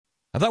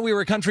I thought we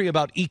were a country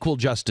about equal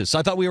justice.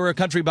 I thought we were a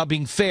country about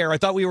being fair. I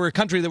thought we were a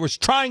country that was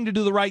trying to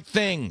do the right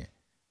thing.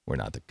 We're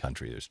not the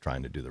country that's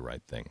trying to do the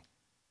right thing.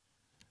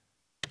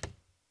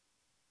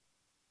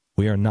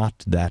 We are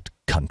not that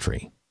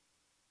country.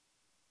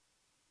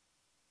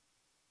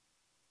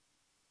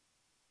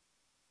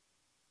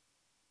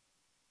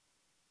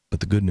 But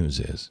the good news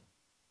is,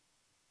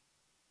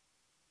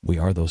 we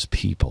are those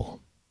people.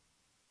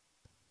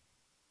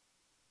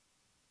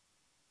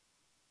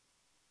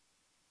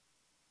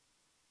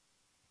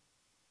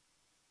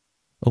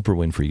 Oprah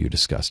Winfrey, you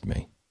disgust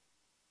me.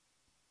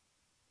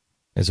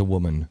 As a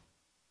woman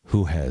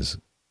who has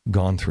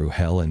gone through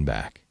hell and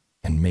back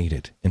and made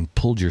it and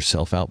pulled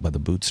yourself out by the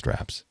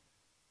bootstraps,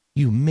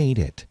 you made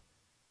it.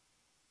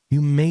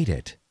 You made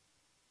it.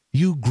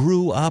 You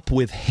grew up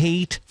with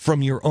hate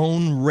from your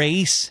own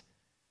race.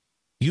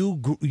 You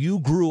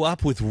grew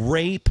up with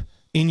rape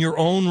in your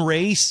own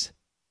race,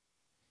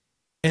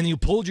 and you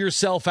pulled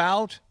yourself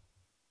out,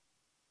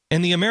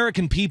 and the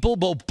American people,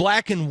 both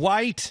black and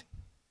white,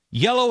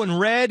 yellow and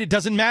red, it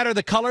doesn't matter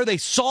the color, they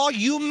saw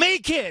you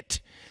make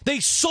it. They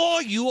saw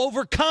you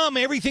overcome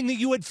everything that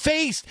you had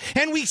faced,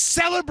 and we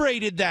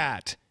celebrated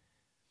that.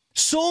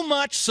 So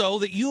much so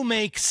that you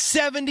make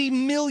 $70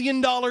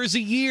 million a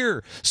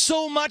year.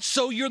 So much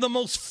so you're the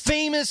most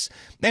famous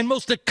and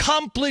most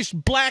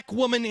accomplished black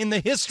woman in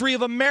the history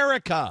of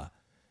America.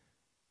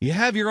 You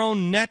have your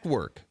own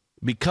network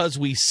because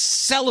we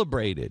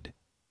celebrated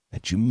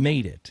that you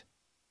made it.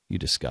 You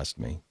disgust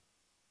me.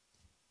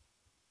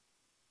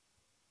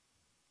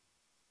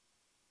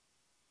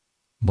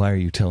 Why are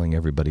you telling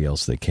everybody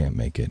else they can't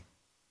make it?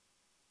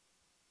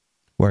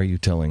 Why are you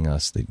telling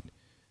us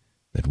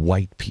that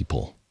white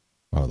people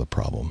are the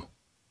problem?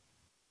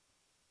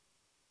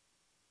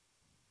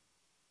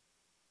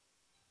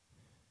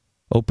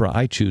 Oprah,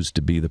 I choose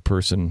to be the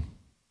person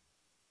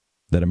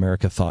that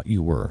America thought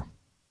you were.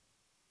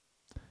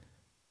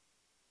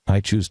 I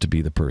choose to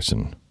be the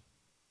person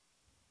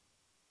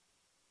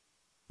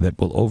that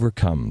will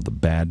overcome the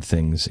bad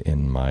things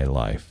in my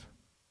life.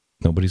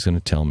 Nobody's going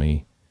to tell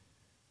me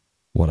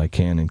what I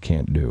can and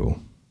can't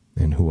do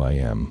and who I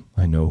am.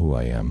 I know who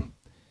I am,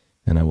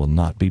 and I will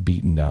not be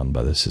beaten down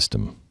by the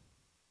system.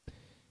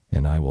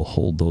 And I will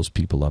hold those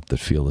people up that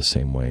feel the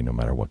same way, no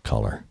matter what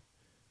color.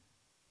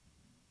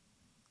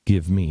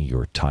 Give me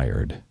your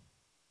tired,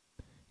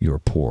 your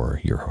poor,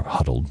 your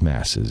huddled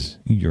masses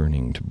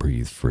yearning to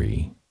breathe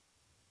free.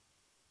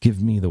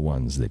 Give me the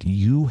ones that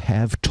you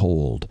have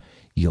told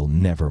you'll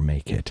never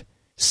make it.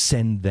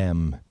 Send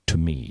them to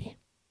me,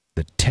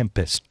 the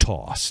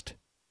tempest-tossed.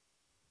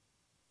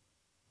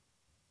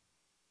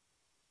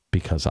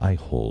 Because I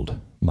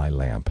hold my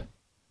lamp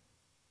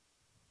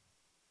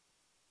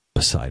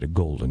beside a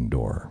golden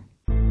door.